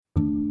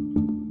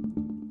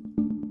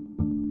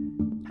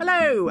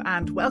Hello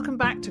and welcome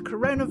back to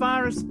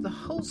Coronavirus, the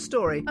whole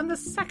story, and the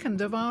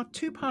second of our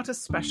two-parter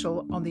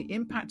special on the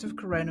impact of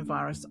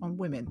coronavirus on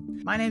women.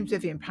 My name's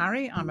Vivienne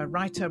Parry. I'm a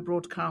writer,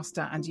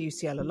 broadcaster and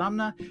UCL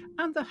alumna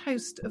and the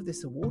host of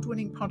this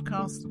award-winning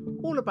podcast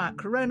all about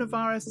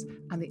coronavirus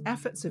and the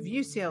efforts of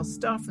UCL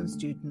staff and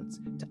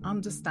students to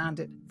understand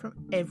it from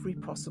every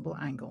possible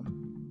angle.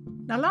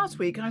 Now, last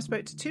week I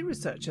spoke to two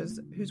researchers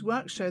whose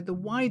work showed the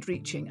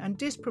wide-reaching and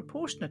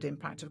disproportionate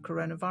impact of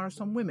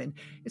coronavirus on women,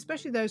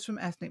 especially those from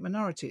ethnic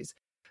minorities.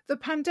 The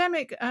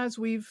pandemic, as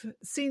we've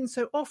seen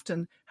so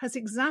often, has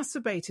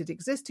exacerbated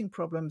existing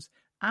problems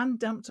and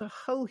dumped a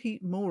whole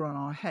heap more on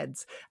our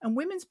heads. And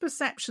women's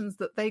perceptions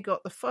that they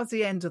got the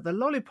fuzzy end of the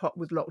lollipop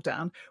with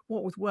lockdown,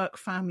 what with work,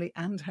 family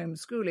and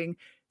homeschooling,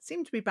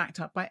 seem to be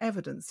backed up by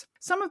evidence.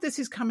 Some of this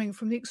is coming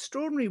from the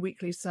extraordinary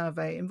weekly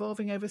survey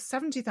involving over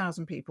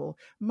 70,000 people,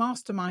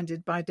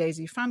 masterminded by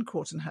Daisy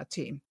Fancourt and her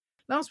team.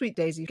 Last week,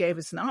 Daisy gave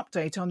us an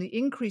update on the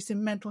increase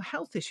in mental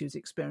health issues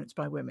experienced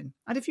by women.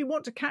 And if you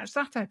want to catch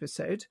that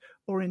episode,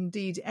 or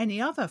indeed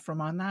any other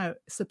from our now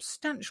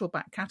substantial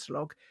back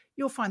catalogue,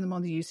 you'll find them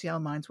on the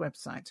UCL Minds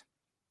website.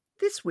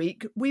 This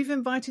week, we've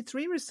invited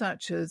three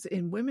researchers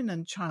in women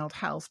and child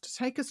health to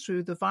take us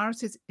through the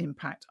virus's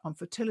impact on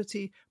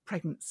fertility,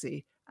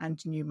 pregnancy,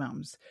 and new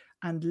mums.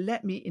 And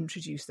let me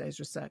introduce those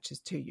researchers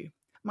to you.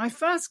 My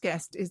first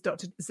guest is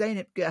Dr.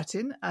 Zeynep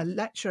Gurtin, a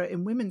lecturer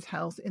in women's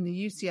health in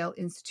the UCL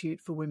Institute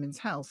for Women's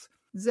Health.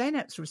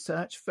 Zeynep's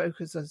research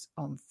focuses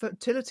on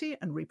fertility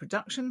and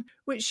reproduction,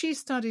 which she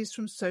studies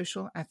from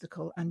social,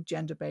 ethical, and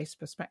gender-based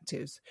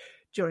perspectives.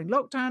 During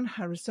lockdown,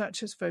 her research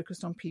has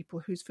focused on people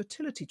whose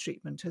fertility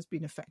treatment has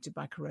been affected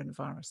by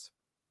coronavirus.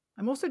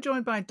 I'm also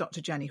joined by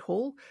Dr. Jenny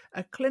Hall,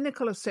 a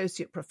clinical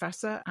associate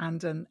professor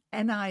and an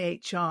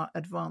NIHR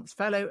advanced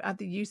fellow at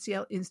the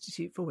UCL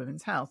Institute for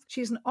Women's Health.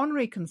 She's an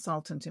honorary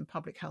consultant in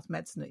public health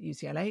medicine at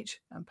UCLH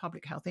and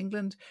Public Health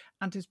England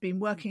and has been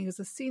working as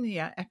a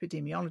senior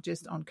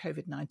epidemiologist on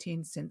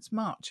COVID-19 since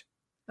March.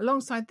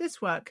 Alongside this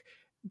work,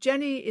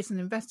 Jenny is an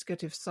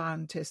investigative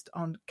scientist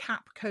on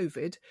CAP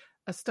COVID,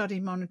 a study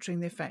monitoring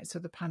the effects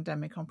of the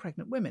pandemic on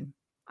pregnant women.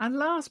 And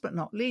last but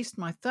not least,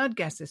 my third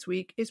guest this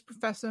week is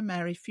Professor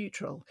Mary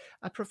Futrell,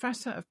 a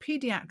professor of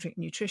paediatric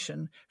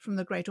nutrition from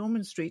the Great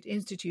Ormond Street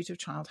Institute of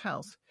Child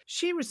Health.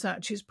 She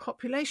researches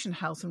population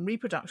health and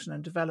reproduction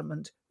and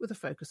development with a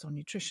focus on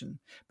nutrition.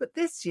 But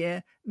this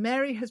year,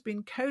 Mary has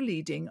been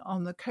co-leading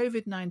on the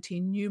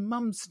COVID-19 New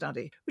Mums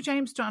study, which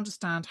aims to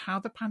understand how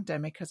the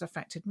pandemic has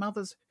affected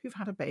mothers who've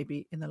had a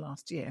baby in the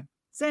last year.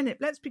 Zeynep,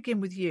 let's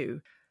begin with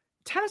you.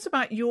 Tell us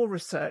about your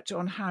research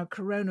on how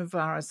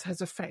coronavirus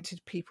has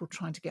affected people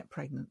trying to get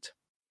pregnant.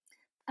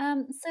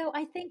 So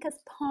I think as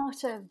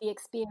part of the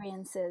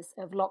experiences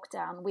of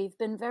lockdown, we've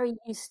been very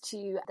used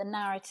to the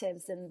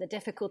narratives and the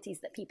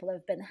difficulties that people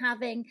have been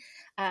having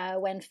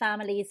when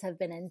families have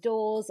been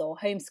indoors or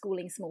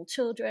homeschooling small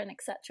children,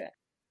 etc.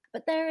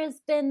 But there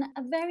has been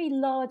a very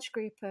large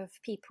group of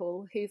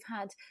people who've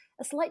had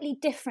a slightly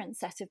different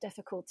set of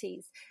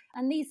difficulties.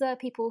 And these are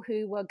people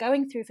who were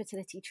going through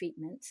fertility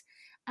treatment,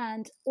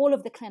 and all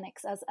of the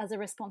clinics as a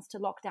response to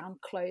lockdown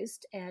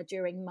closed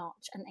during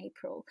March and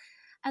April.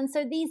 And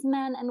so these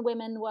men and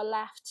women were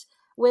left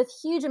with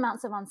huge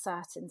amounts of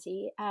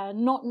uncertainty,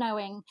 not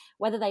knowing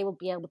whether they would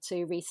be able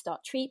to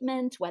restart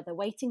treatment, whether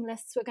waiting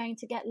lists were going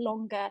to get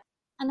longer,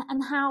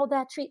 and how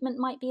their treatment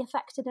might be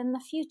affected in the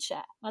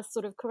future as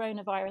sort of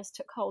coronavirus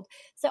took hold.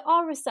 So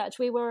our research,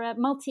 we were a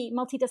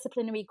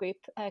multidisciplinary group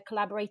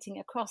collaborating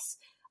across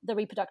the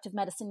reproductive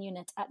medicine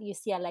unit at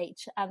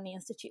UCLH and the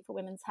Institute for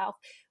Women's Health.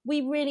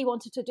 We really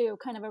wanted to do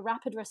kind of a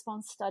rapid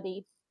response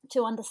study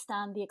to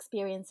understand the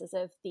experiences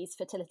of these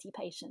fertility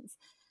patients.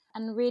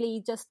 And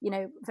really just,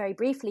 very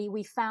briefly,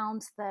 we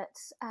found that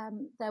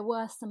there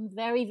were some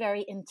very,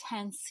 very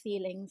intense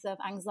feelings of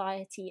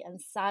anxiety and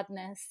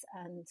sadness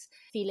and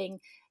feeling,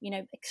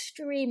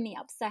 extremely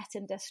upset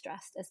and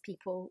distressed as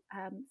people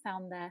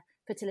found their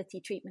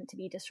fertility treatment to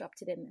be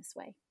disrupted in this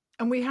way.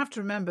 And we have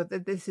to remember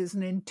that this is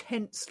an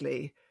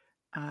intensely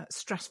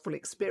stressful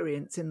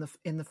experience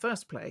in the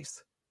first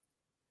place.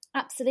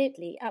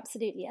 Absolutely.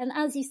 And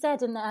as you said,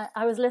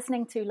 I was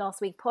listening to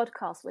last week's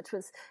podcast, which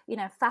was,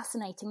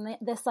 fascinating,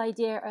 this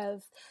idea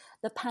of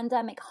the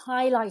pandemic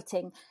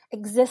highlighting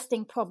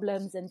existing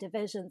problems and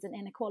divisions and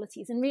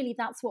inequalities. And really,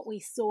 that's what we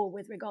saw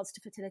with regards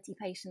to fertility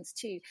patients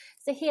too.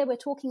 So here we're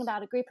talking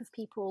about a group of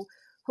people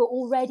who are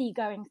already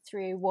going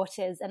through what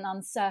is an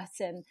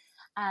uncertain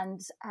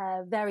and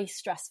very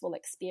stressful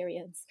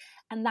experience.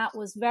 And that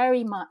was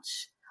very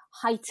much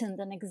heightened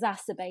and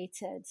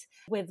exacerbated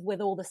with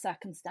all the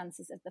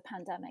circumstances of the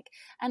pandemic.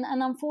 And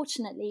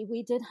unfortunately,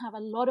 we did have a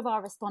lot of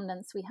our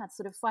respondents, we had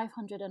sort of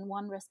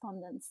 501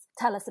 respondents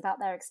tell us about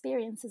their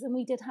experiences. And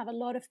we did have a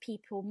lot of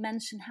people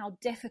mention how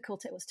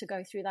difficult it was to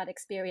go through that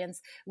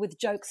experience with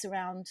jokes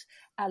around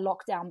a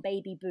lockdown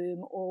baby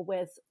boom, or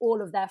with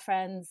all of their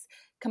friends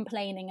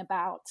complaining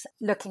about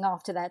looking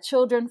after their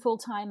children full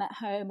time at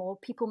home, or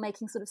people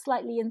making sort of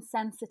slightly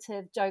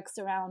insensitive jokes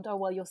around, oh,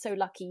 well, you're so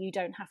lucky you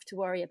don't have to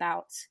worry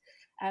about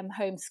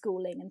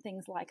homeschooling and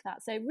things like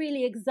that. So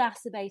really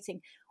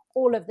exacerbating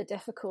all of the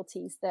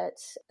difficulties that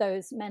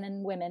those men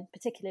and women,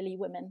 particularly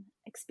women,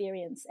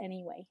 experience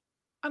anyway.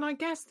 And I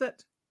guess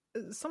that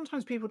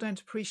sometimes people don't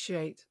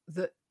appreciate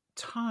that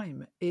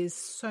time is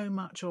so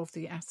much of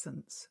the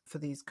essence for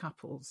these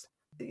couples.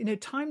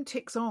 Time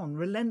ticks on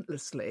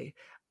relentlessly.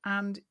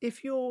 And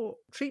if your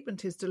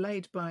treatment is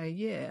delayed by a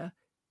year,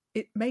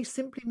 it may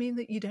simply mean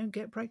that you don't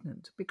get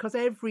pregnant, because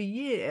every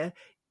year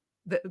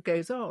that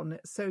goes on,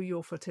 so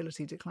your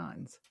fertility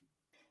declines.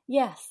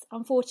 Yes,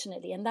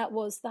 unfortunately. And that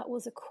was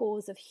a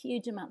cause of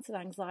huge amounts of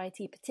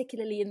anxiety,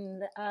 particularly in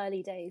the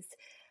early days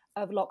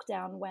of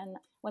lockdown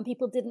when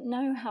people didn't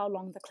know how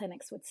long the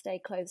clinics would stay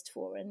closed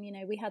for. And,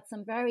 we had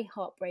some very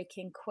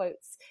heartbreaking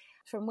quotes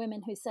from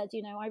women who said,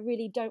 I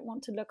really don't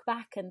want to look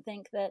back and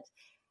think that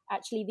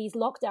actually these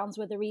lockdowns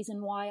were the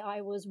reason why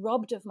I was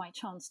robbed of my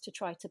chance to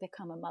try to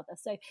become a mother.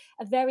 So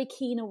a very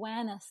keen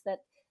awareness that,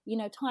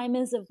 time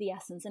is of the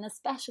essence, and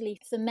especially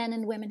for men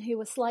and women who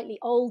were slightly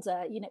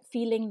older,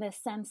 feeling this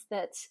sense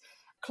that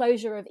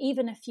closure of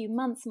even a few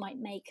months might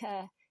make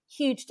a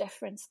huge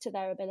difference to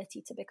their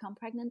ability to become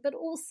pregnant. But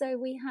also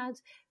we had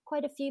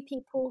quite a few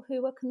people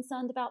who were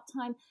concerned about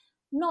time,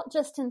 not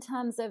just in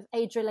terms of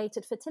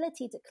age-related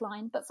fertility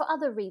decline, but for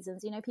other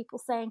reasons. People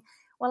saying,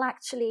 well,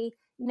 actually,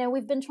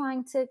 we've been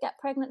trying to get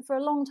pregnant for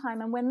a long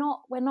time, and we're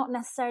not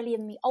necessarily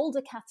in the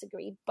older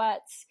category,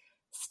 but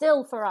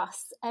still for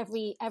us,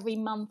 every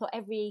month or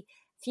every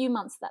few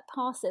months that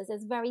passes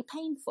is very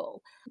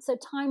painful. So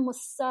time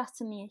was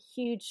certainly a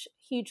huge,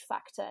 huge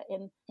factor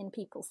in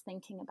people's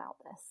thinking about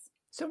this.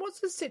 So what's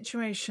the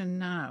situation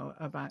now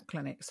about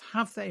clinics?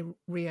 Have they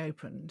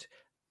reopened,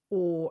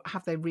 or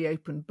have they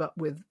reopened but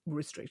with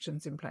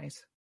restrictions in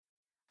place?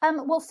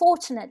 Well,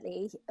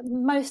 fortunately,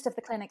 most of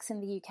the clinics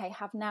in the UK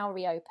have now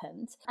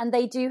reopened, and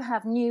they do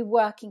have new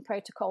working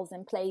protocols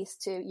in place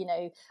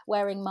to,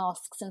 wearing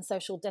masks and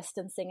social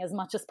distancing as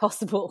much as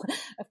possible.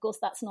 Of course,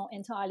 that's not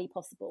entirely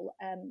possible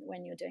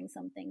when you're doing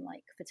something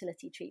like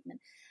fertility treatment,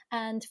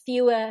 and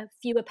fewer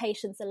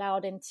patients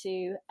allowed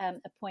into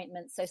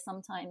appointments. So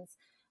sometimes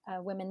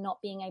women not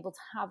being able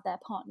to have their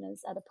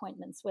partners at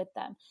appointments with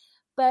them.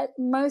 But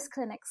most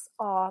clinics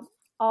are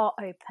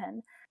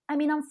open. I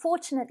mean,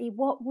 unfortunately,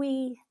 what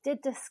we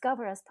did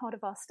discover as part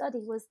of our study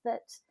was that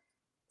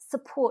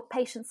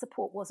patient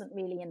support wasn't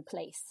really in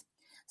place.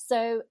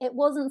 So it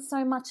wasn't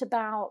so much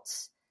about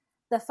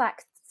the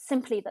fact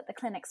simply that the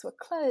clinics were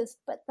closed,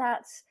 but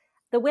that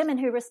the women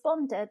who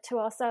responded to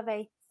our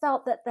survey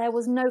felt that there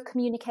was no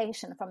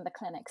communication from the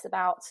clinics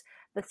about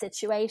the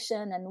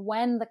situation and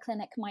when the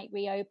clinic might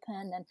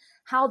reopen and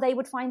how they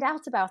would find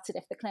out about it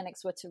if the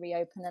clinics were to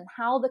reopen, and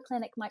how the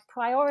clinic might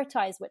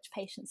prioritize which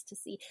patients to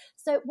see.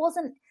 So it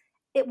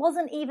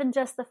wasn't even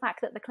just the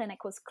fact that the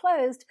clinic was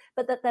closed,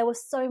 but that there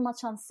was so much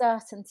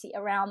uncertainty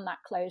around that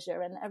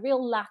closure and a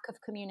real lack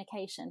of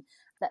communication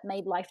that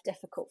made life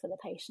difficult for the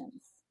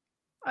patients.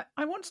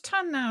 I want to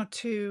turn now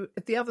to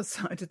the other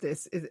side of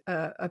this,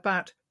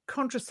 about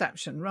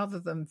contraception rather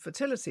than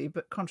fertility,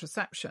 but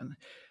contraception,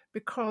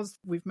 because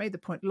we've made the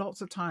point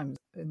lots of times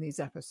in these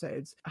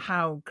episodes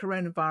how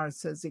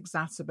coronavirus has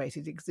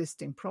exacerbated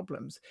existing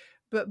problems.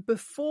 But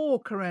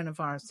before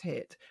coronavirus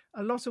hit,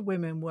 a lot of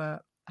women were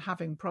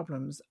having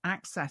problems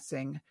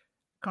accessing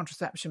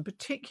contraception,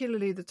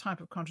 particularly the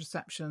type of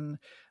contraception,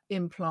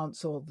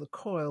 implants or the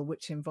coil,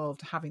 which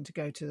involved having to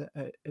go to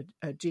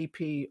a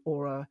GP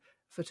or a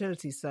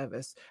fertility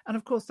service. And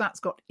of course,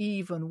 that's got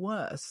even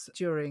worse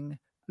during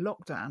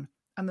lockdown.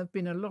 And there've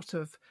been a lot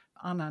of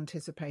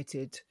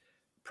unanticipated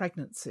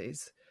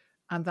pregnancies,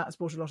 and that's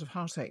brought a lot of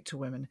heartache to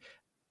women.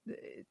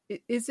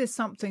 Is this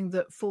something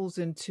that falls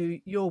into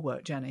your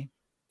work, Jenny?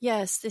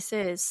 Yes, this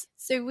is.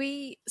 So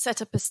we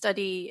set up a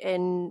study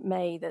in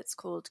May that's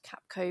called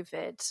CAP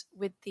COVID,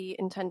 with the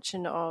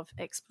intention of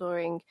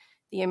exploring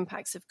the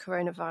impacts of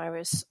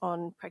coronavirus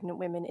on pregnant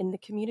women in the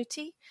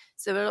community.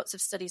 So there are lots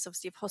of studies,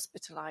 obviously, of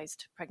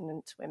hospitalized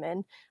pregnant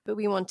women, but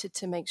we wanted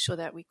to make sure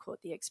that we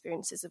caught the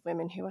experiences of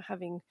women who are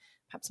having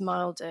perhaps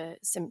milder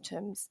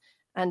symptoms,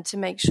 and to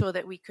make sure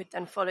that we could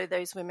then follow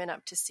those women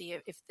up to see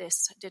if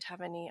this did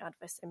have any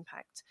adverse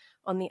impact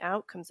on the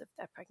outcomes of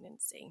their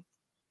pregnancy.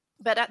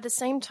 But at the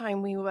same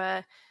time, we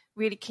were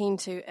really keen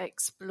to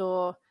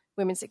explore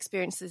women's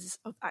experiences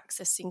of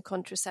accessing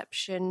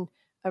contraception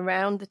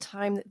around the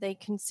time that they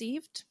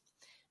conceived.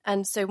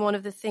 And so one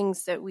of the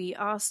things that we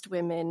asked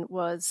women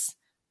was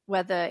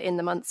whether in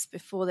the months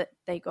before that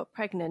they got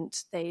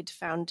pregnant, they'd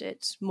found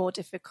it more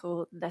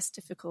difficult, less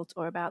difficult,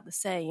 or about the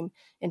same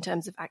in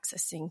terms of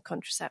accessing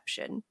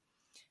contraception.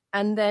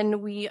 And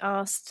then we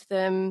asked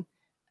them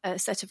a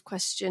set of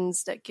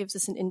questions that gives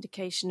us an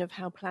indication of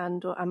how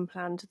planned or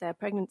unplanned their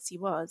pregnancy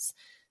was,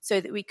 so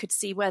that we could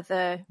see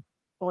whether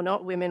or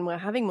not women were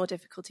having more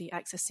difficulty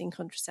accessing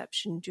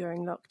contraception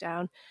during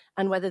lockdown,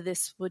 and whether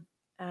this would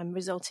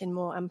result in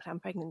more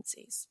unplanned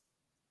pregnancies.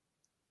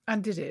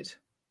 And did it?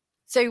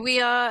 So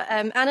we are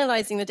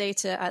analysing the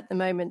data at the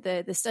moment.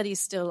 The study is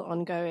still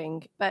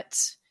ongoing,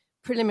 but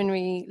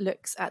preliminary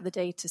looks at the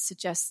data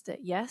suggest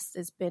that yes,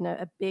 there's been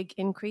a big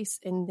increase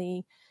in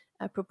the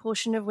a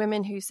proportion of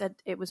women who said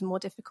it was more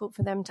difficult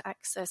for them to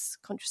access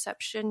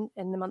contraception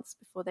in the months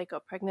before they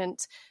got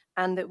pregnant,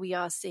 and that we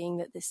are seeing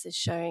that this is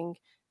showing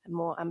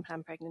more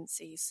unplanned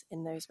pregnancies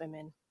in those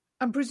women.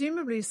 And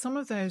presumably some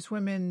of those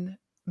women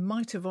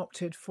might have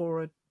opted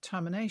for a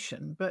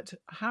termination, but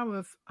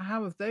how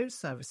have those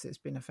services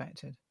been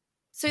affected?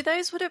 So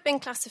those would have been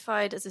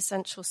classified as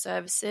essential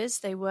services.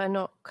 They were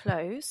not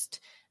closed.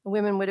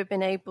 Women would have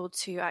been able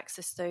to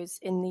access those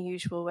in the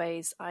usual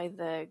ways,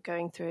 either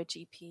going through a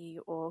GP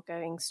or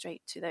going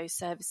straight to those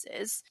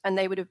services. And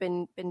they would have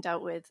been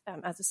dealt with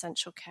as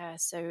essential care.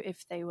 So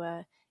if they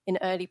were in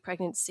early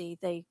pregnancy,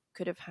 they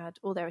could have had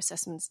all their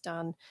assessments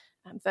done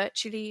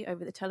virtually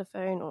over the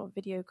telephone or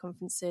video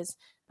conferences,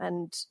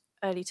 and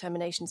early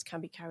terminations can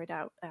be carried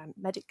out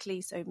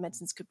medically. So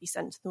medicines could be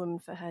sent to the woman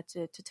for her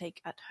to take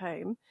at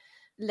home.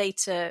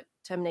 Later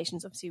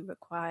terminations obviously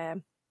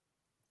require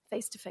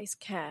face-to-face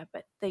care,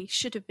 but they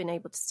should have been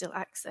able to still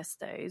access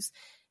those.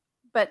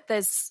 But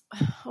there's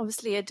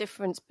obviously a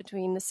difference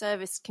between the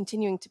service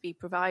continuing to be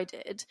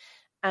provided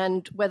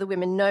and whether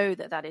women know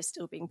that that is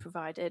still being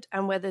provided,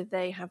 and whether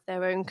they have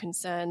their own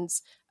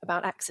concerns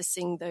about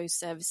accessing those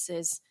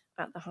services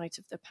at the height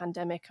of the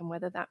pandemic, and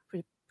whether that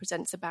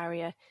presents a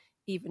barrier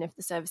even if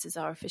the services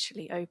are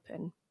officially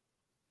open.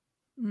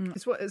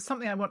 It's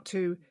something I want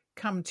to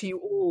come to you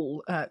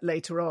all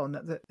later on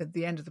at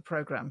the end of the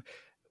programme,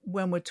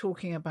 when we're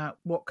talking about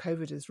what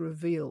COVID has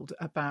revealed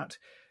about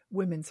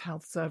women's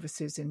health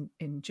services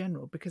in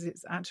general, because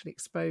it's actually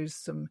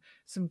exposed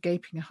some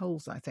gaping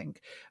holes, I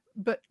think.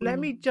 But let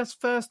me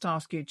just first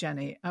ask you,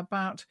 Jenny,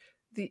 about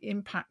the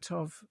impact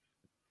of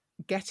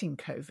getting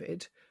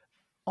COVID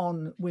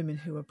on women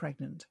who are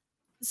pregnant.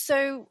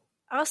 So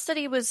our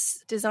study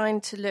was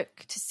designed to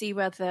look to see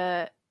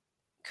whether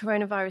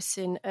coronavirus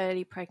in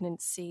early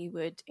pregnancy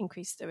would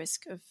increase the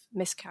risk of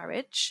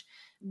miscarriage.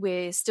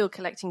 We're still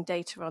collecting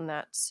data on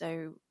that.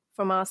 So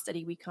from our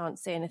study, we can't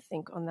say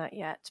anything on that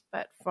yet.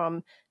 But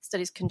from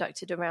studies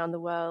conducted around the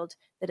world,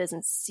 there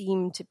doesn't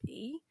seem to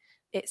be.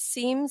 It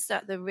seems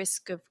that the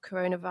risk of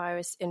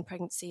coronavirus in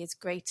pregnancy is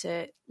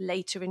greater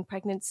later in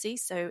pregnancy,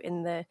 so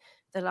in the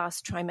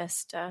last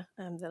trimester,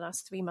 the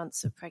last 3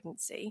 months of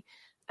pregnancy.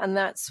 And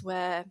that's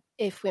where,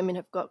 if women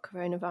have got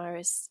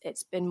coronavirus,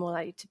 it's been more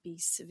likely to be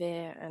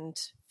severe and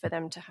for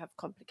them to have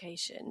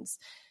complications.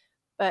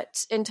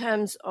 But in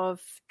terms of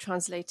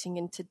translating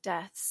into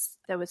deaths,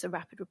 there was a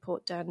rapid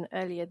report done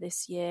earlier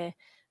this year,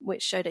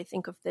 which showed, I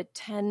think, of the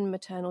 10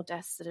 maternal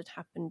deaths that had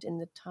happened in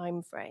the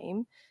time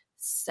frame,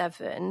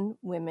 7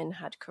 women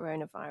had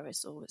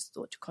coronavirus or was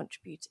thought to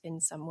contribute in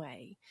some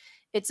way.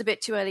 It's a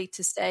bit too early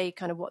to say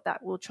kind of what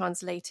that will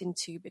translate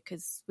into,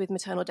 because with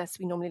maternal deaths,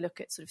 we normally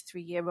look at sort of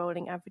 3-year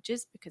rolling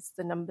averages because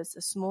the numbers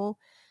are small.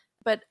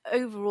 But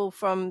overall,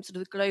 from sort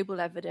of the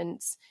global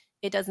evidence,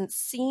 it doesn't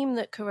seem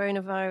that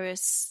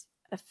coronavirus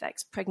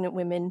affects pregnant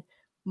women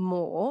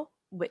more,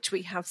 which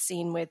we have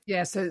seen with...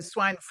 Yeah, so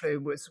swine flu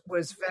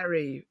was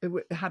very...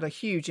 It had a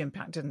huge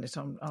impact, didn't it,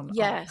 on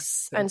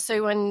Yes, and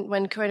so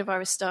when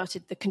coronavirus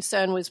started, the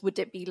concern was, would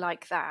it be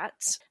like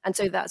that? And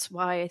so that's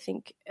why I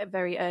think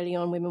very early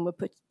on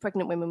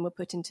pregnant women were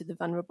put into the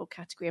vulnerable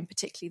category, and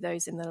particularly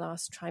those in the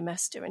last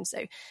trimester. And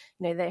so,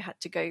 they had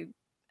to go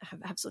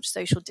have sort of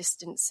social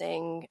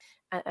distancing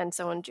and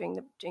so on during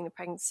the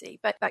pregnancy.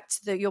 But back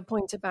to your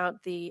point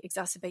about the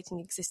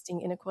exacerbating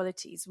existing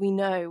inequalities, we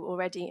know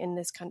already in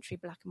this country,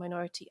 Black and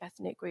minority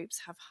ethnic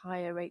groups have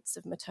higher rates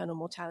of maternal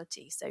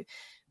mortality. So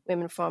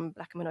women from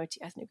Black and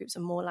minority ethnic groups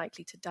are more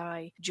likely to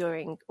die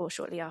during or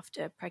shortly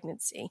after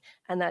pregnancy.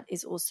 And that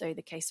is also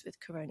the case with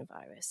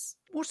coronavirus.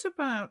 What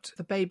about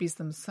the babies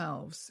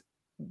themselves?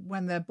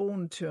 When they're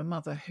born to a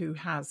mother who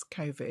has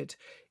COVID,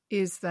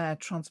 is there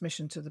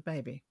transmission to the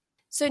baby?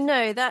 So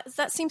no,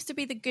 that seems to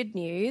be the good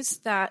news,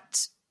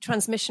 that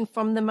transmission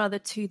from the mother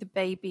to the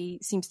baby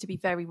seems to be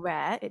very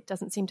rare. It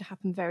doesn't seem to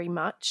happen very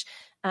much.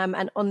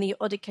 And on the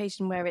odd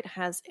occasion where it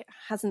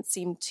hasn't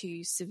seemed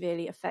to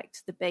severely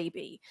affect the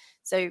baby.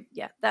 So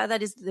yeah,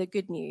 that is the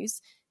good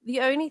news. The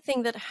only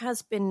thing that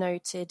has been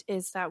noted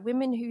is that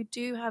women who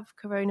do have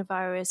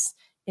coronavirus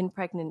in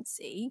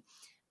pregnancy,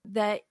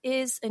 there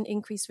is an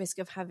increased risk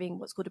of having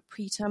what's called a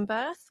preterm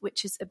birth,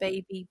 which is a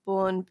baby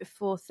born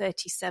before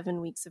 37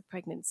 weeks of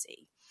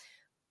pregnancy.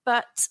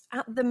 But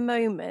at the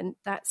moment,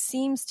 that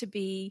seems to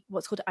be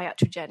what's called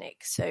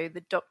iatrogenic. So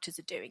the doctors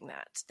are doing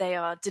that. They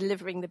are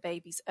delivering the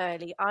babies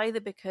early, either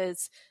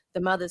because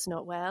the mother's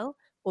not well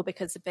or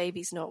because the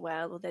baby's not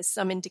well, or there's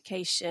some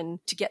indication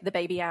to get the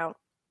baby out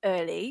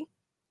early.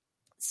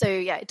 So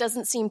yeah, it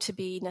doesn't seem to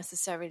be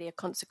necessarily a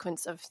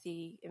consequence of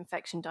the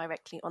infection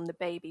directly on the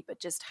baby, but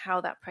just how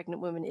that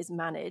pregnant woman is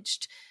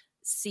managed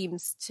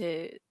seems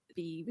to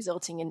be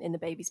resulting in the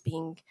babies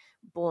being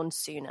born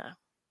sooner.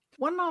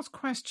 One last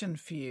question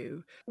for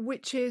you,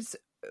 which is,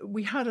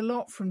 we heard a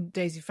lot from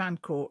Daisy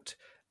Fancourt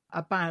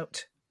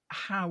about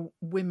how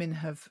women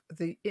have,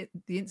 the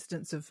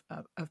incidence of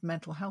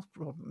mental health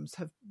problems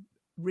have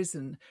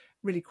risen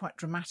really quite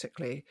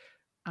dramatically,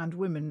 and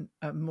women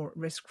are more at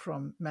risk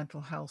from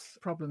mental health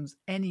problems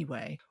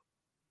anyway.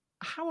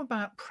 How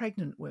about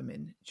pregnant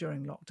women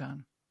during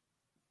lockdown?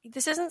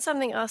 This isn't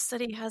something our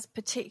study has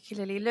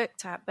particularly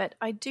looked at, but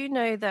I do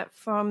know that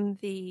from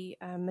the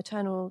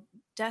maternal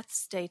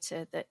deaths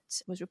data that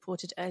was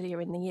reported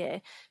earlier in the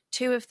year,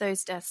 2 of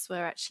those deaths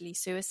were actually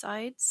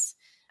suicides.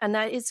 And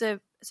that is a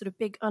sort of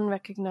big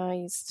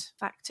unrecognised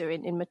factor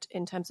in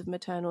terms of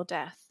maternal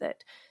death,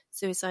 that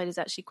suicide is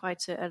actually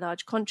quite a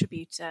large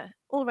contributor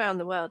all around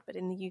the world, but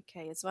in the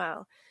UK as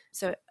well.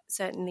 So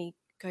certainly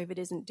COVID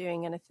isn't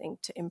doing anything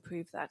to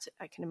improve that.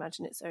 I can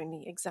imagine it's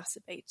only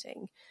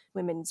exacerbating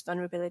women's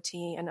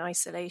vulnerability and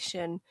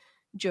isolation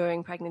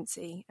during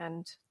pregnancy,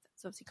 and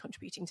that's obviously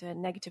contributing to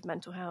negative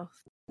mental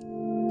health.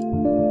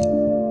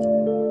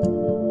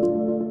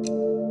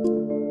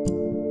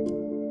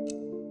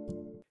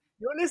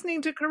 You're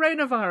listening to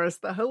Coronavirus,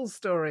 the Whole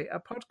Story,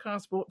 a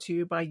podcast brought to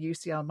you by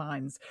UCL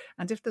Minds.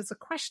 And if there's a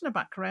question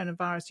about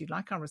coronavirus you'd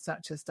like our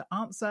researchers to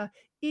answer,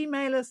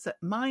 email us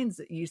at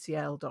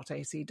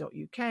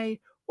minds@ucl.ac.uk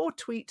or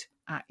tweet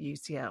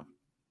 @UCL.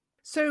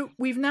 So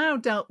we've now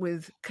dealt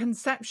with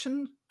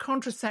conception,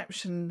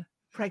 contraception,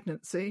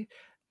 pregnancy,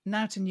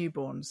 now to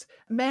newborns.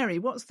 Mary,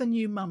 what's the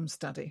New Mum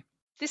study?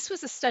 This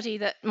was a study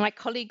that my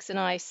colleagues and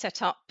I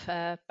set up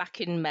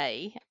back in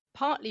May,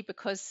 partly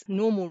because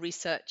normal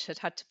research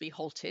had to be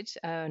halted.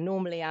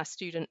 Normally our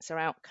students are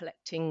out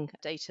collecting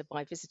data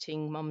by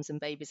visiting mums and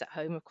babies at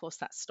home. Of course,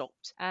 that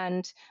stopped.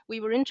 And we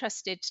were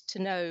interested to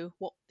know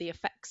what the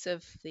effects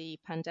of the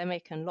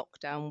pandemic and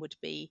lockdown would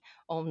be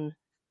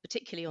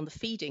particularly on the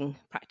feeding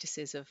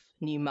practices of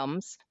new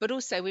mums. But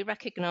also we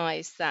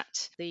recognised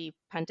that the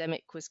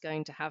pandemic was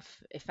going to have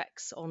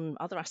effects on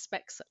other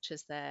aspects, such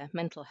as their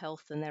mental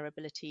health and their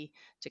ability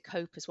to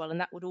cope as well. And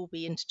that would all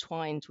be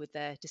intertwined with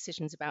their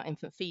decisions about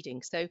infant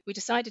feeding. So we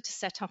decided to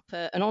set up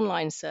an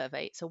online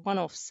survey. It's a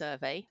one-off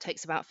survey. It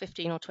takes about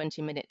 15 or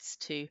 20 minutes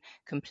to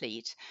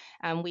complete.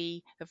 And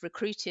we have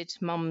recruited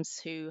mums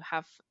who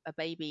have a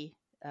baby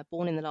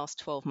born in the last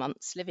 12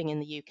 months, living in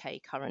the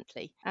UK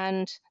currently.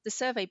 And the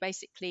survey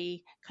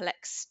basically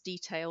collects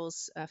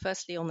details,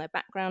 firstly on their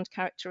background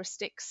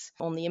characteristics,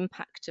 on the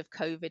impact of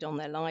COVID on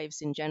their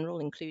lives in general,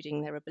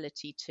 including their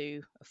ability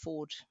to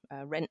afford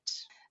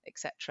rent,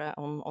 etc.,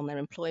 on their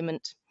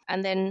employment.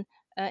 And then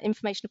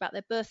information about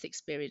their birth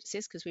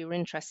experiences, because we were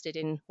interested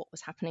in what was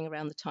happening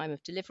around the time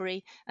of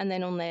delivery, and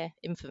then on their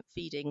infant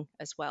feeding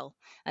as well.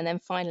 And then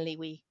finally,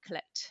 we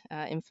collect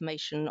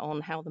information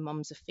on how the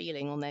mums are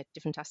feeling, on their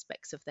different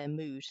aspects of their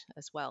mood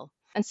as well.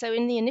 And so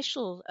in the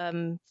initial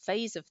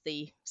phase of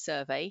the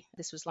survey,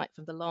 this was like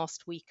from the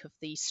last week of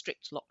the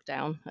strict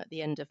lockdown at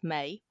the end of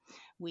May,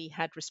 we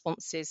had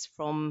responses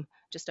from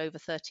just over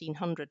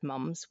 1,300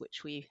 mums,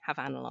 which we have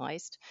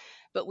analysed.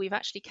 But we've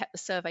actually kept the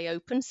survey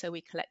open, so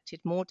we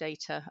collected more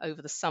data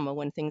over the summer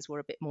when things were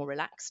a bit more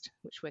relaxed,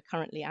 which we're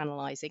currently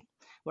analysing.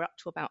 We're up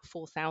to about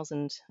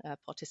 4,000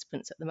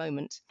 participants at the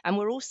moment. And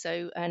we're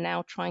also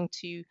now trying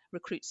to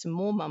recruit some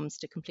more mums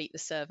to complete the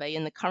survey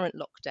in the current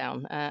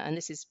lockdown. And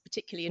this is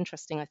particularly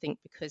interesting, I think,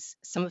 because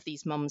some of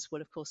these mums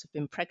will, of course, have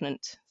been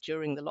pregnant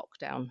during the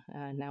lockdown.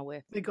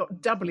 They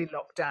got doubly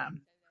locked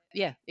down.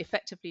 Yeah,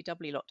 effectively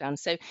doubly locked down.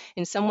 So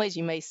in some ways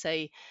you may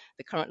say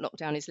the current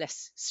lockdown is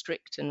less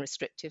strict and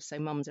restrictive, so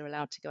mums are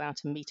allowed to go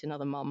out and meet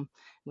another mum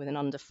with an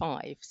under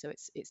 5. So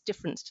it's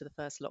different to the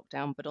first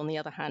lockdown, but on the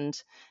other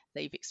hand,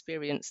 they've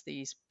experienced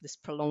this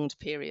prolonged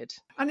period.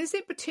 And is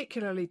it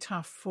particularly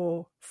tough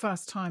for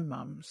first-time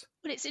mums?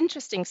 Well, it's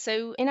interesting.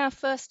 So in our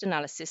first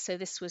analysis, so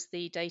this was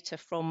the data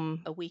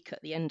from a week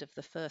at the end of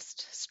the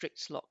first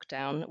strict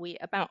lockdown,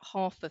 about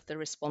half of the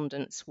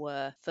respondents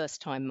were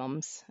first-time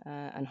mums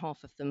and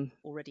half of them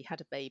already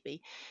had a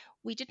baby.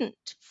 We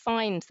didn't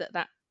find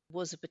that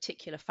was a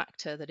particular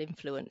factor that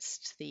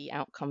influenced the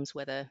outcomes,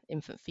 whether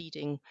infant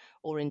feeding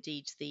or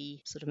indeed the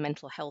sort of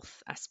mental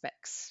health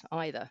aspects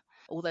either.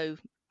 Although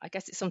I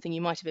guess it's something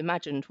you might have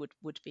imagined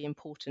would be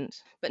important.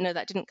 But no,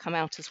 that didn't come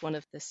out as one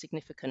of the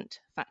significant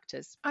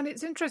factors. And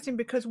it's interesting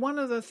because one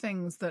of the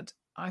things that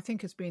I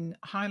think has been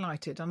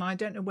highlighted, and I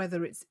don't know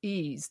whether it's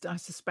eased, I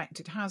suspect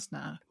it has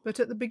now, but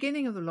at the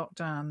beginning of the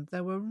lockdown,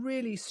 there were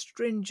really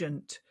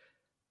stringent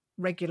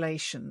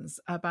regulations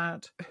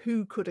about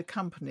who could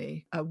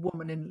accompany a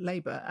woman in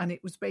labour, and it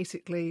was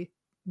basically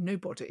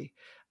nobody.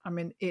 I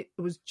mean, it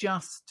was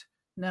just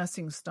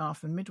nursing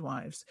staff and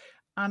midwives.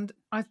 And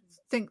I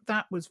think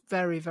that was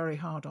very, very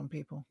hard on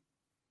people.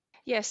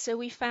 Yes, so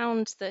we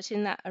found that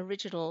in that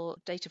original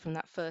data from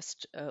that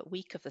first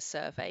week of the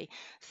survey,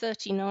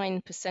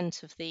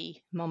 39% of the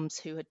mums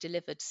who had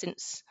delivered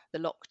since the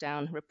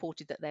lockdown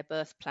reported that their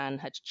birth plan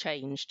had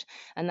changed.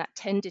 And that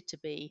tended to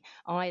be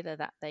either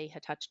that they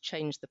had to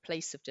change the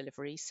place of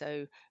delivery,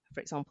 so for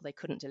example, they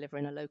couldn't deliver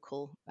in a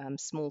local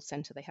small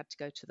centre, they had to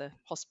go to the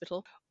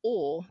hospital,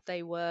 or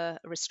they were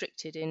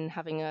restricted in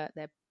having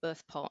their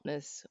birth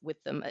partners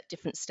with them at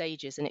different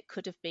stages. And it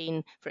could have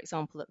been, for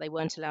example, that they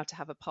weren't allowed to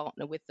have a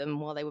partner with them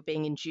while they were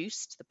being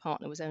induced. The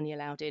partner was only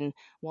allowed in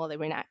while they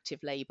were in active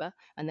labour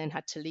and then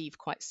had to leave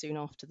quite soon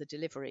after the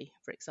delivery,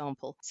 for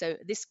example. So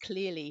this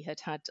clearly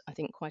had, I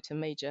think, quite a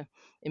major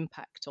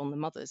impact on the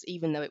mothers,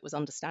 even though it was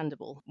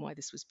understandable why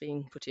this was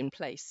being put in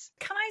place.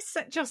 Can I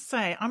just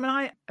say, I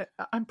mean,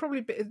 I'm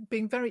probably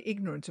being very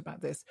ignorant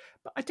about this,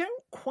 but I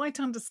don't quite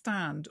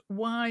understand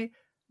why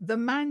the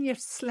man you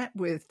slept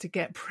with to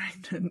get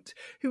pregnant,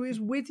 who is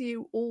with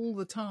you all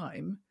the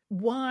time,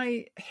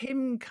 why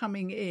him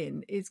coming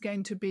in is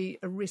going to be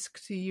a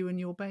risk to you and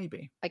your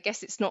baby. I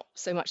guess it's not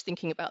so much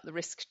thinking about the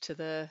risk to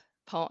the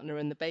partner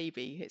and the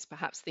baby. It's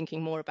perhaps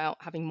thinking more about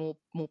having more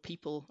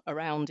people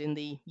around in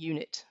the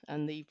unit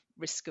and the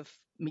risk of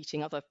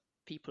meeting other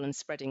people and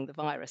spreading the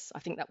virus.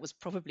 I think that was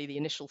probably the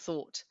initial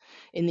thought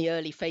in the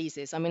early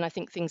phases. I mean, I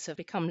think things have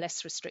become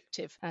less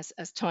restrictive as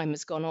time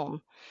has gone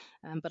on,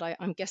 but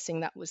I'm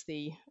guessing that was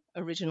the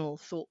original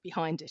thought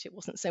behind it. It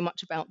wasn't so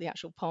much about the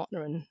actual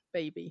partner and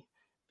baby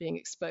being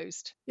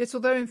exposed. Yes,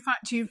 although in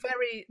fact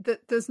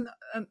there's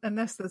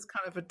unless there's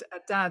kind of a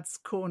dad's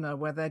corner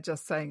where they're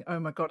just saying,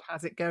 "Oh my God,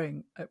 how's it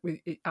going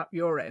up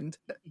your end?"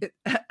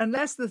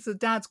 Unless there's a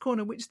dad's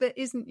corner, which there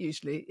isn't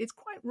usually, it's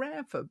quite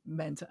rare for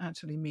men to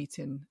actually meet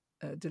in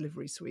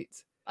delivery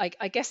suites.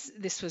 I guess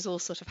this was all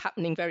sort of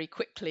happening very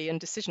quickly, and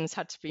decisions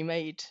had to be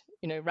made,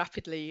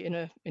 rapidly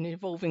in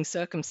evolving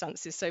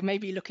circumstances. So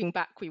maybe looking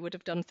back, we would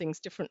have done things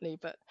differently,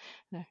 but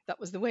no, that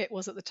was the way it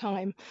was at the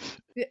time.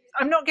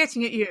 I'm not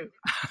getting at you.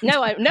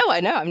 No, I know.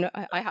 I'm not.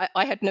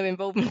 I had no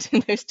involvement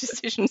in those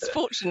decisions,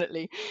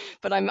 fortunately,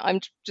 but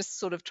I'm just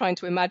sort of trying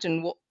to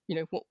imagine what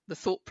the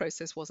thought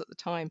process was at the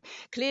time.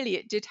 Clearly,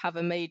 it did have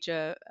a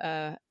major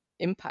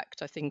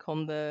impact, I think,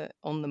 on the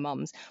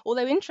mums.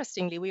 Although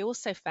interestingly, we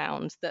also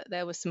found that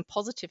there were some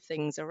positive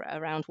things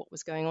around what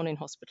was going on in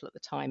hospital at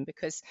the time,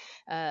 because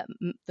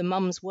the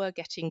mums were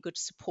getting good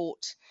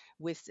support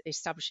with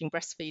establishing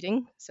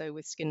breastfeeding, so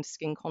with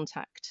skin-to-skin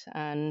contact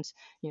and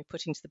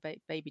putting the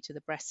baby to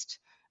the breast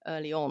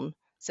early on.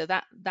 So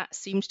that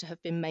seems to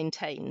have been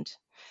maintained.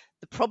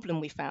 The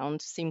problem we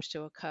found seems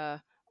to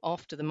occur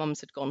after the mums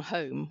had gone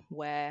home,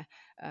 where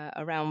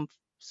around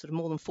sort of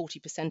more than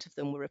 40% of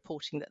them were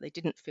reporting that they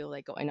didn't feel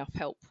they got enough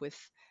help with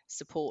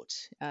support,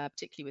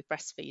 particularly with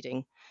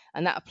breastfeeding.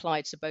 And that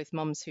applied to both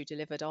mums who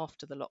delivered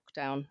after the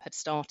lockdown had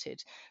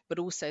started, but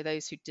also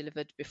those who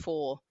delivered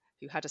before,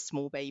 who had a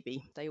small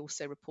baby. They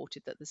also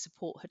reported that the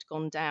support had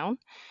gone down.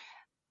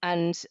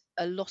 And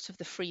a lot of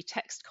the free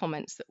text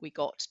comments that we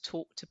got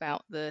talked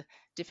about the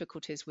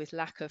difficulties with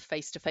lack of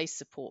face-to-face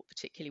support,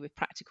 particularly with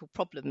practical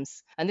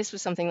problems. And this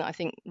was something that I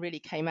think really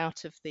came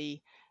out of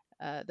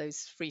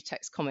those free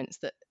text comments,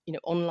 that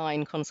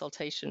online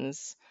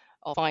consultations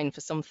are fine for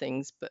some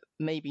things, but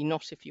maybe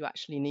not if you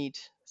actually need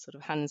sort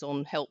of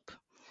hands-on help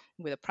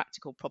with a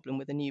practical problem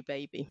with a new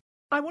baby.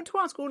 I want to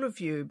ask all of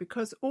you,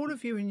 because all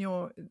of you in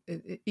your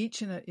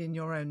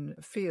own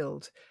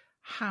field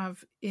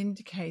have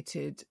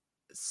indicated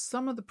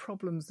some of the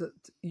problems that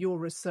your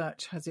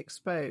research has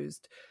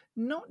exposed,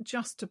 not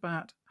just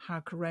about how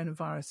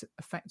coronavirus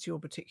affects your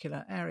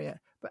particular area,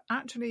 but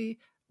actually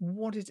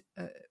what it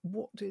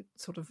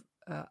sort of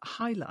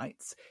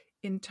highlights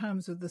in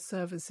terms of the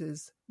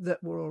services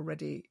that were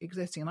already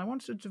existing. And I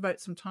wanted to devote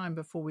some time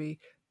before we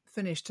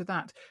finish to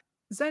that.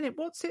 Zeynep,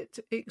 what's it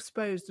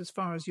exposed as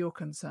far as you're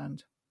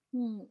concerned?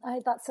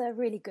 That's a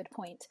really good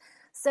point.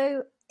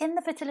 So in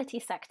the fertility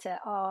sector,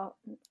 our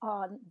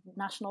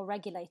national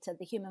regulator,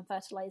 the Human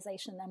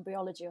Fertilization and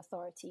Embryology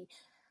Authority,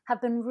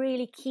 have been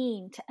really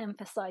keen to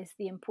emphasize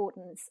the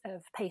importance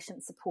of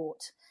patient support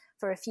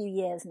for a few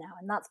years now.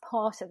 And that's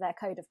part of their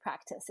code of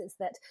practice, is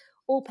that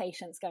all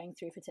patients going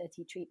through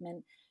fertility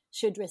treatment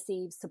should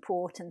receive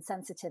support and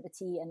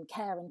sensitivity and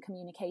care and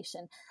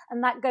communication.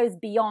 And that goes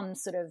beyond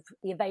sort of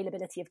the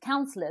availability of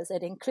counsellors.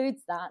 It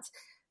includes that,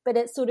 but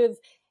it sort of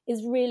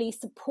is really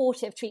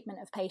supportive treatment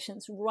of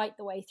patients right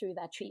the way through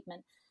their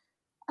treatment.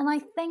 And I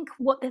think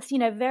what this,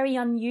 very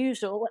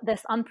unusual,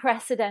 this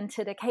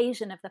unprecedented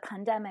occasion of the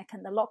pandemic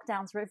and the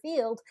lockdowns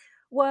revealed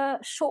were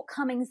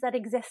shortcomings that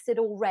existed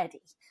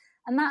already.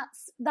 And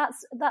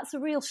that's a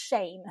real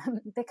shame,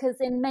 because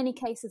in many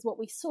cases what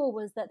we saw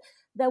was that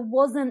there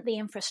wasn't the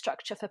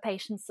infrastructure for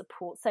patient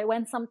support. So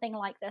when something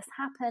like this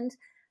happened,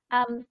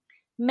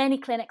 many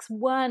clinics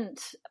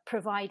weren't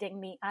providing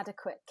the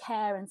adequate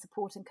care and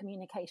support and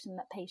communication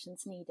that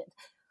patients needed.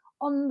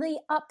 On the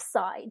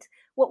upside,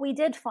 what we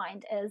did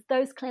find is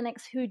those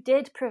clinics who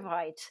did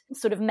provide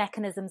sort of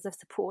mechanisms of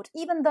support,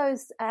 even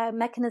those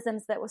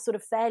mechanisms that were sort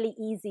of fairly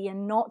easy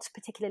and not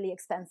particularly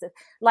expensive,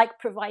 like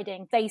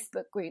providing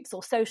Facebook groups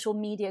or social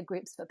media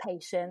groups for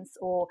patients,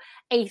 or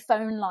a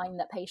phone line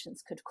that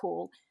patients could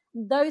call,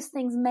 those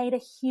things made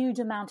a huge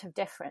amount of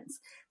difference.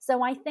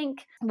 So I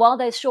think while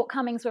those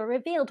shortcomings were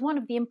revealed, one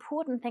of the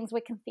important things we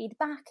can feed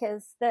back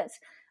is that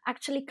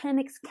actually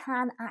clinics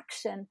can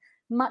action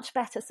much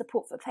better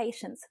support for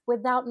patients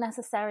without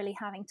necessarily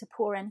having to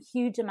pour in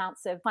huge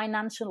amounts of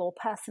financial or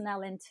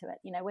personnel into it.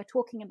 We're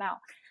talking about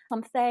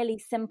some fairly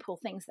simple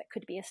things that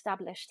could be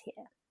established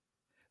here.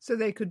 So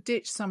they could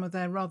ditch some of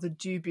their rather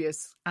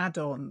dubious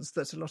add-ons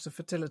that a lot of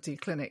fertility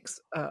clinics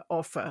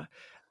offer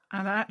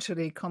and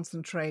actually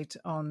concentrate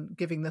on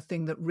giving the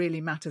thing that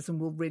really matters and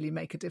will really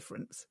make a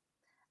difference.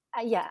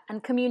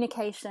 And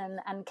communication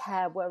and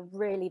care were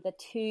really the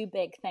two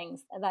big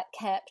things that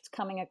kept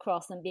coming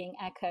across and being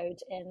echoed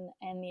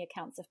in the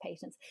accounts of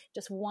patients,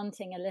 just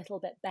wanting a little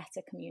bit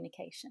better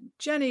communication.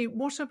 Jenny,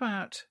 what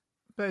about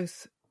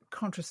both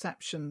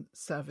contraception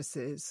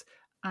services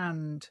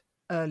and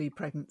early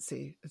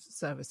pregnancy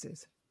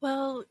services?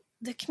 Well,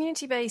 the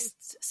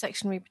community-based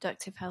sexual and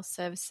reproductive health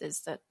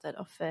services that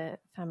offer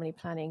family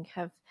planning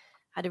have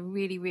had a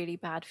really, really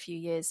bad few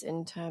years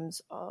in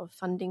terms of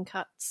funding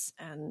cuts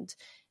and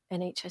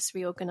NHS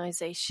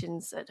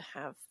reorganisations that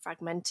have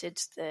fragmented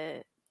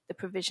the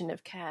provision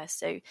of care.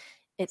 So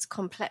it's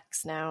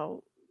complex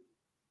now.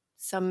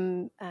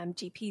 Some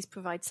GPs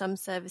provide some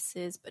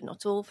services, but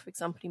not all. For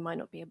example, you might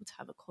not be able to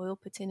have a coil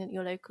put in at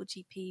your local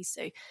GP,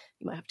 so you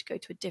might have to go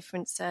to a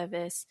different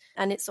service.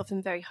 And it's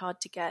often very hard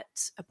to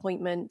get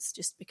appointments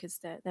just because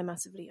they're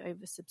massively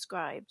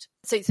oversubscribed.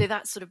 So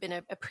that's sort of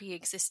been a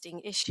pre-existing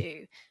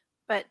issue.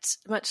 But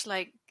much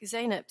like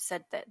Zeynep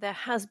said, that there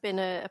has been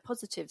a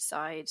positive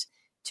side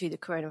to the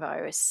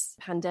coronavirus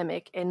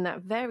pandemic in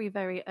that very,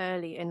 very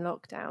early in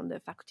lockdown,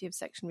 the Faculty of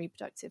Sexual and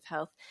Reproductive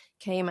Health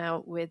came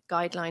out with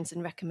guidelines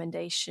and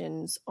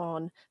recommendations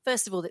on,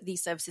 first of all, that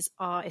these services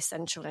are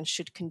essential and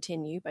should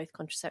continue, both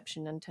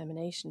contraception and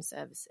termination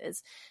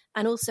services,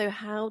 and also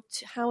how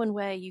and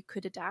where you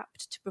could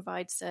adapt to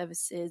provide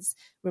services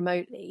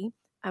remotely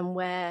and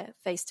where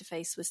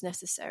face-to-face was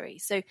necessary.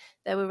 So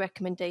there were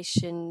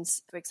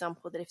recommendations, for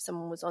example, that if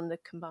someone was on the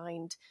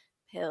combined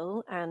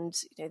pill and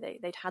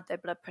they'd had their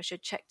blood pressure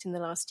checked in the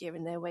last year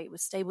and their weight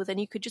was stable, then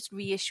you could just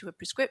reissue a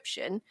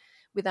prescription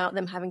without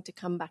them having to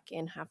come back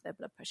in, have their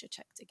blood pressure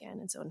checked again,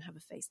 and so on, have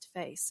a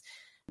face-to-face.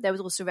 There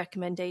was also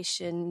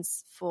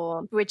recommendations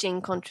for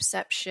bridging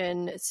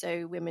contraception,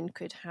 so women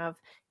could have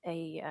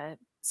a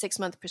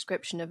 6-month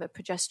prescription of a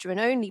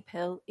progesterone-only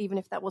pill, even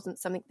if that wasn't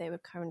something they were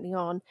currently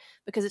on,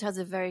 because it has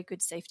a very good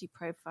safety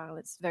profile.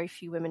 It's very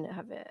few women that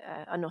have it,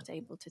 are not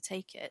able to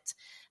take it.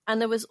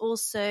 And there was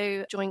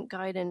also joint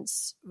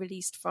guidance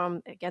released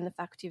from, again, the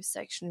Faculty of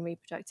Sexual and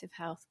Reproductive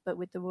Health, but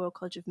with the Royal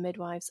College of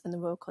Midwives and the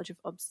Royal College of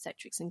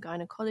Obstetrics and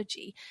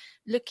Gynecology,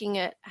 looking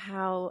at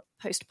how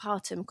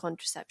postpartum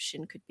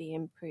contraception could be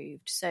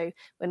improved. So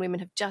when women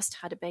have just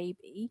had a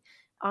baby,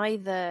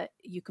 either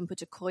you can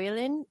put a coil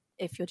in.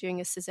 If you're doing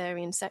a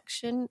cesarean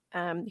section,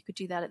 you could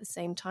do that at the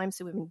same time,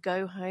 so women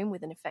go home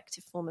with an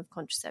effective form of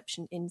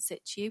contraception in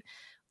situ,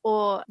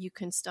 or you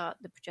can start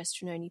the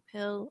progesterone-only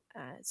pill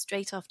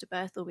straight after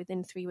birth or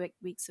within 3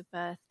 weeks of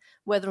birth,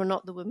 whether or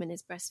not the woman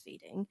is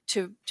breastfeeding,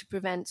 to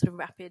prevent sort of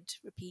rapid,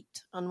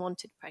 repeat,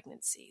 unwanted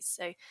pregnancies.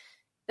 So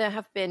there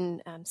have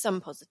been some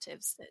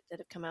positives that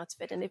have come out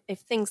of it, and if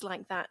things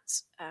like that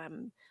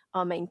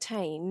are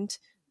maintained,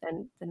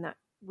 then that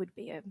would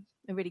be a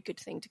really good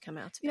thing to come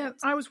out of it. Yeah,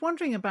 I was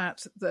wondering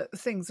about the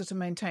things that are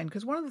maintained,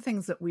 because one of the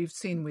things that we've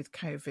seen with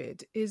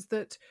COVID is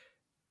that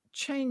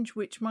change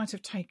which might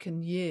have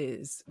taken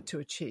years to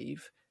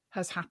achieve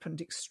has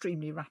happened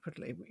extremely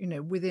rapidly,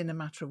 within a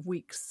matter of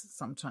weeks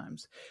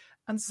sometimes.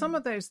 And some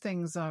of those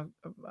things are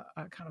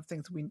kind of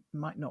things we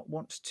might not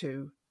want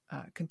to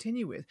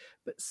continue with,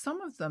 but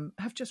some of them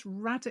have just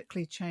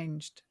radically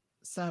changed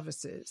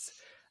services,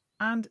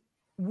 and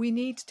we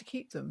need to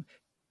keep them.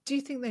 Do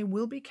you think they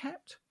will be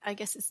kept? I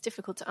guess it's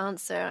difficult to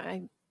answer.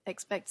 I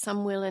expect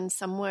some will and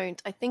some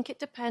won't. I think it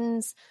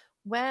depends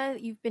where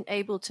you've been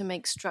able to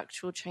make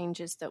structural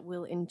changes that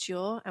will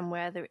endure and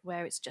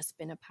where it's just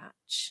been a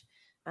patch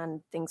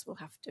and things will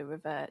have to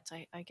revert.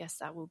 I guess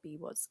that will be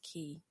what's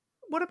key.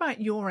 What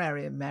about your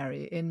area,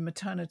 Mary, in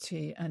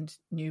maternity and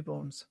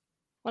newborns?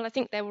 Well, I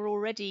think there were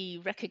already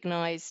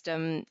recognised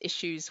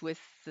issues with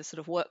the sort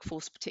of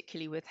workforce,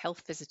 particularly with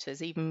health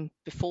visitors, even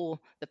before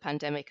the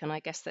pandemic. And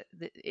I guess that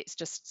it's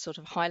just sort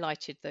of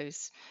highlighted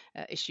those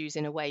issues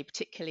in a way,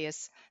 particularly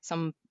as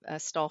some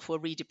staff were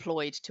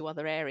redeployed to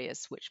other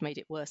areas, which made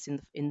it worse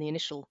in the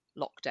initial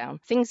lockdown.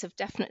 Things have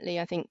definitely,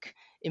 I think,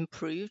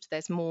 improved.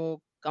 There's more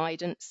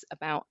guidance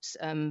about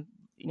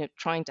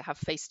trying to have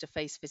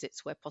face-to-face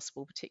visits where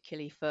possible,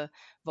 particularly for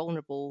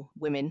vulnerable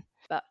women.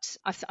 But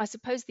I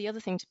suppose the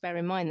other thing to bear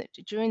in mind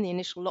that during the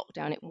initial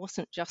lockdown, it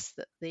wasn't just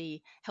that the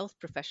health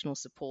professional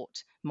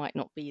support might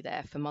not be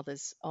there for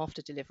mothers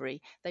after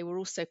delivery. They were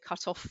also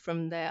cut off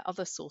from their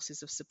other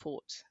sources of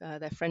support,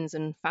 their friends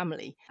and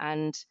family.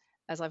 And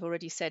as I've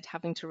already said,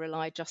 having to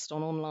rely just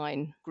on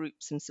online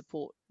groups and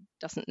support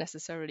doesn't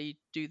necessarily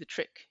do the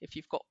trick if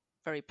you've got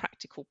very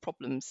practical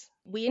problems.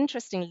 We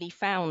interestingly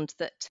found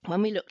that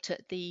when we looked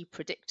at the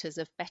predictors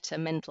of better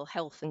mental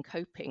health and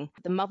coping,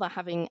 the mother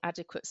having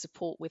adequate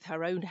support with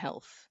her own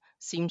health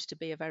seems to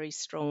be a very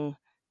strong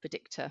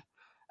predictor.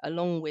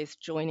 along with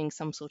joining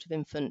some sort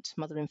of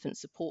mother-infant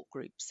support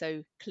group.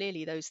 So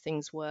clearly those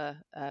things were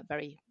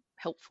very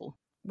helpful.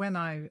 When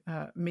I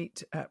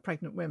meet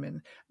pregnant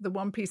women, the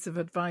one piece of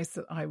advice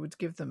that I would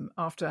give them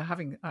after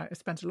having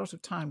spent a lot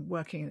of time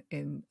working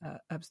in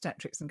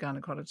obstetrics and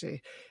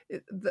gynecology,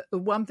 the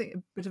one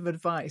bit of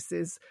advice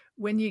is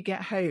when you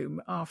get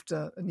home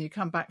after and you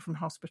come back from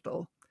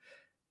hospital,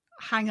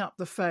 hang up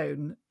the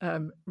phone,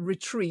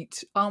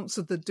 retreat,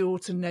 answer the door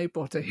to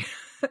nobody,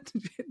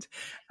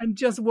 and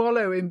just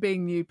wallow in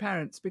being new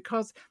parents,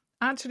 because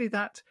actually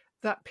that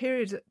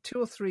period, 2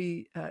 or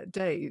 3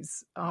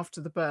 days after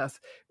the birth,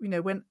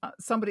 when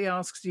somebody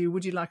asks you,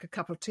 would you like a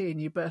cup of tea,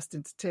 and you burst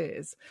into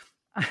tears,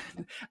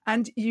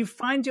 and you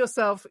find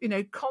yourself,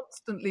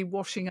 constantly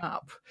washing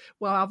up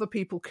while other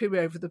people coo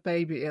over the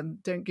baby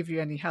and don't give you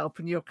any help,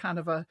 and you're kind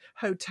of a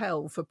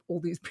hotel for all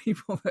these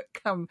people that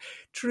come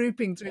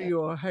trooping through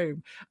your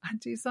home.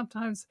 And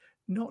sometimes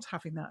not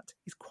having that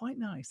is quite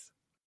nice.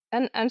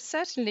 And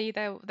certainly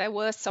there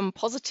were some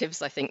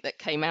positives, I think, that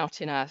came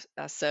out in our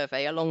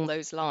survey along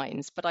those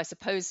lines. But I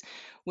suppose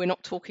we're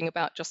not talking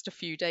about just a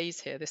few days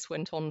here. This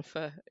went on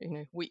for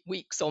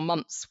weeks or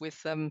months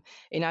with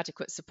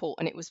inadequate support.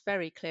 And it was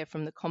very clear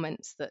from the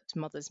comments that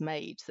mothers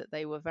made that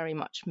they were very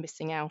much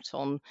missing out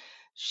on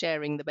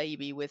sharing the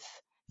baby with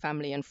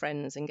family and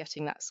friends and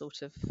getting that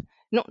sort of,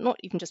 not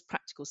even just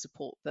practical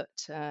support, but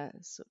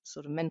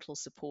sort of mental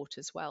support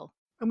as well.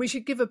 And we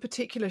should give a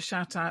particular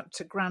shout out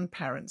to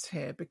grandparents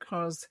here,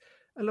 because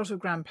a lot of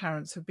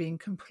grandparents have been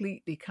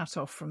completely cut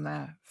off from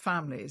their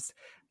families,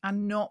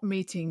 and not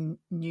meeting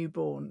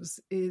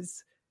newborns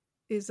is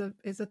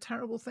a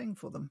terrible thing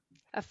for them.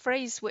 A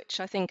phrase which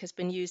I think has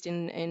been used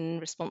in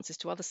responses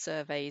to other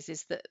surveys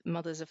is that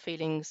mothers are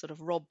feeling sort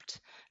of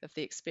robbed of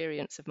the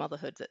experience of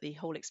motherhood, that the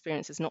whole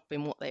experience has not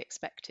been what they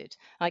expected.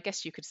 I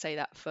guess you could say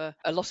that for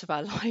a lot of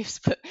our lives,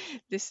 but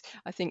this,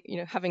 I think,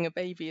 having a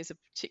baby is a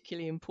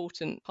particularly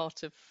important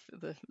part of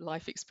the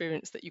life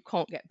experience that you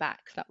can't get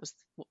back. That was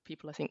what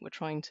people, I think, were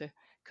trying to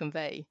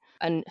convey.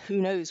 And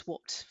who knows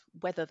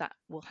whether that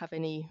will have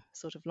any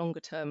sort of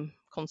longer term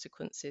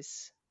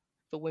consequences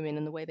for women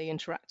and the way they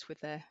interact with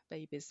their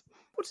babies.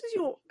 What has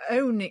your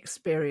own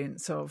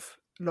experience of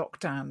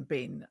lockdown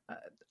been?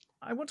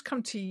 I want to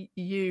come to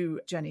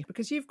you, Jenny,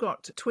 because you've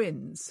got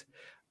twins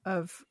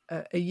of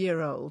a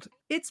year old.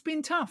 It's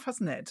been tough,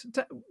 hasn't it?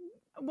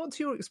 What's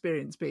your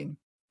experience been?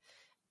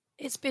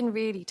 It's been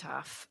really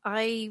tough.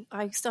 I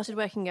started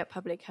working at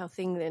Public Health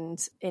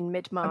England in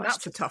mid-March. And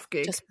that's a tough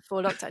gig. Just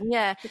before lockdown,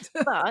 yeah.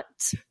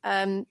 But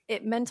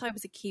it meant I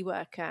was a key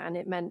worker, and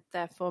it meant,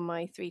 therefore,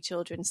 my 3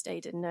 children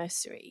stayed in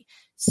nursery.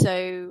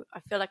 So I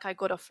feel like I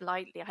got off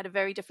lightly. I had a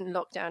very different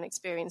lockdown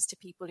experience to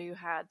people who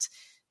had,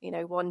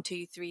 1,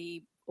 2,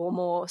 3 or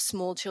more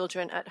small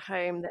children at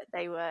home that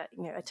they were,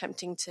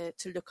 attempting to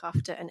look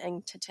after and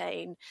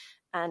entertain,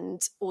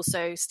 and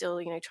also still,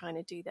 trying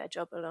to do their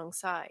job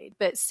alongside.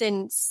 But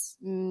since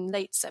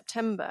late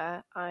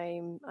September,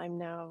 I'm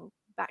now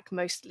back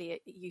mostly at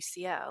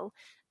UCL.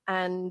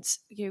 And,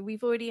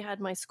 we've already had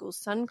my school's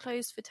son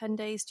closed for 10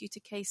 days due to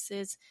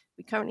cases.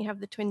 We currently have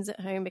the twins at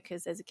home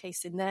because there's a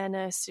case in their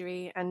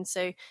nursery. And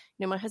so,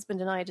 my husband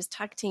and I are just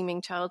tag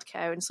teaming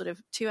childcare and sort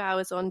of 2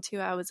 hours on,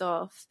 2 hours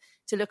off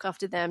to look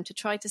after them, to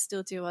try to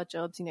still do our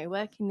jobs,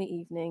 work in the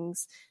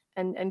evenings,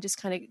 and just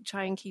kind of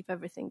try and keep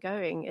everything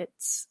going.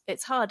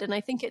 It's hard. And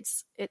I think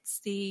it's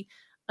the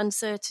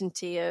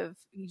uncertainty of,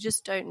 you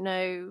just don't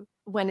know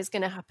when it's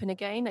going to happen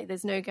again. Like,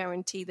 there's no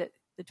guarantee that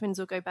the twins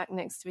will go back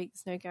next week.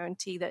 There's no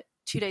guarantee that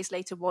 2 days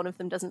later one of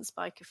them doesn't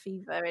spike a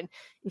fever. And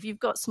if you've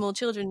got small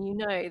children,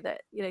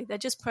 that they're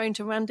just prone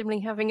to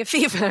randomly having a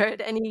fever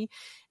at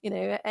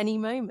any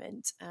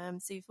moment.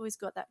 So you've always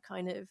got that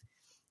kind of,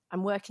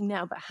 I'm working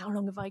now, but how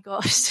long have I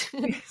got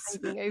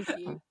hanging over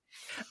you?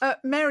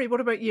 Mary,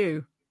 what about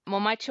you? Well,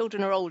 my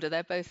children are older.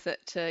 They're both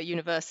at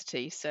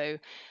university, so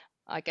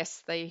I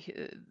guess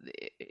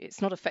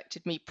it's not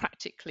affected me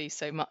practically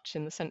so much,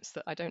 in the sense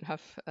that I don't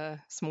have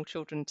small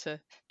children to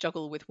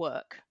juggle with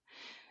work.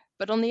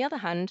 But on the other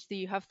hand,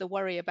 you have the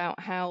worry about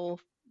how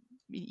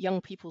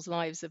young people's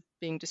lives are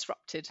being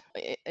disrupted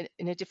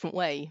in a different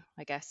way,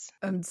 I guess.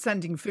 And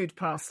sending food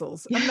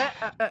parcels.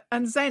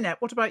 And Zeynep,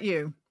 what about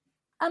you?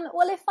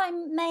 Well, if I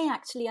may,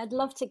 actually, I'd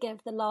love to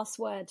give the last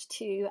word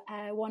to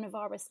one of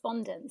our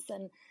respondents.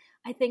 And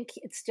I think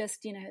it's just,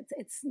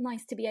 it's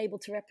nice to be able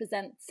to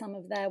represent some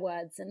of their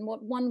words. And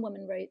what one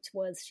woman wrote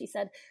was, she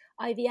said,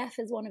 IVF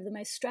is one of the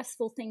most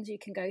stressful things you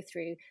can go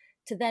through.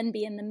 To then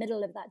be in the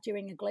middle of that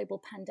during a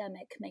global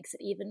pandemic makes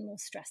it even more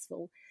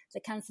stressful. The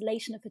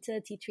cancellation of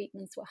fertility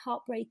treatments were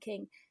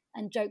heartbreaking,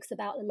 and jokes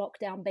about the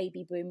lockdown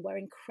baby boom were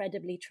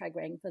incredibly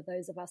triggering for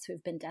those of us who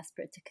have been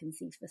desperate to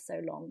conceive for so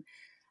long.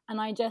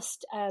 And I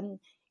just,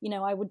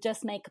 I would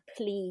just make a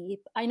plea.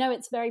 I know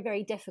it's very,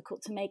 very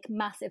difficult to make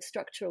massive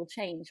structural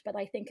change, but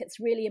I think it's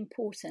really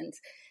important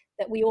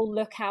that we all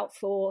look out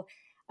for,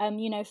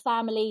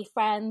 family,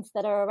 friends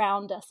that are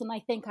around us. And I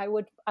think I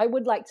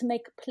would like to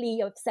make a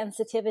plea of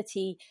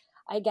sensitivity,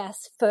 I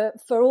guess, for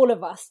all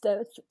of us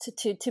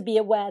to be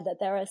aware that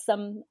there are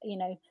some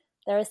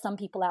there are some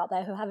people out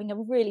there who are having a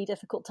really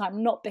difficult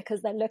time, not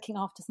because they're looking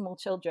after small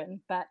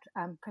children, but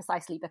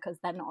precisely because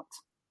they're not.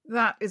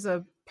 That is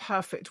a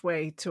perfect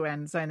way to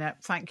end,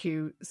 Zeynep. Thank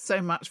you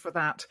so much for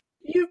that.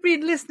 You've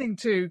been listening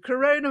to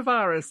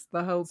Coronavirus,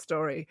 the Whole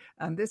Story,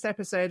 and this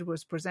episode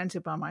was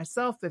presented by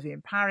myself,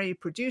 Vivienne Parry,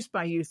 produced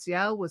by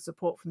UCL with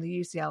support from the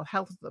UCL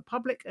Health of the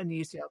Public and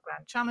UCL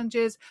Grand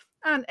Challenges,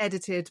 and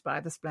edited by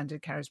the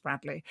splendid Keris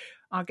Bradley.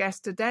 Our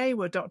guests today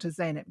were Dr.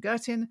 Zeynep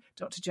Gurtin,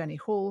 Dr. Jenny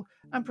Hall,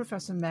 and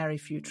Professor Mary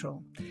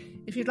Futrell.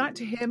 If you'd like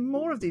to hear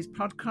more of these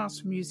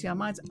podcasts from UCL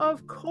Minds,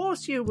 of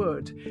course you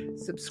would.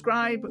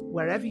 Subscribe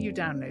wherever you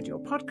download your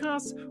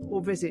podcasts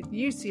or visit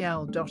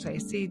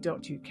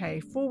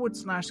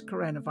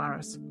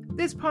ucl.ac.uk/coronavirus.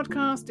 This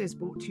podcast is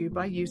brought to you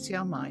by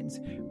UCL Minds,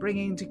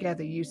 bringing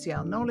together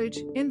UCL knowledge,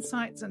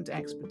 insights and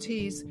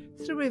expertise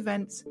through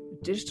events,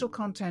 digital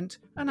content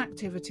and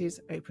activities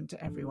open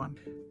to everyone.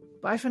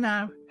 Bye for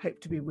now. Hope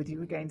to be with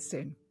you again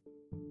soon.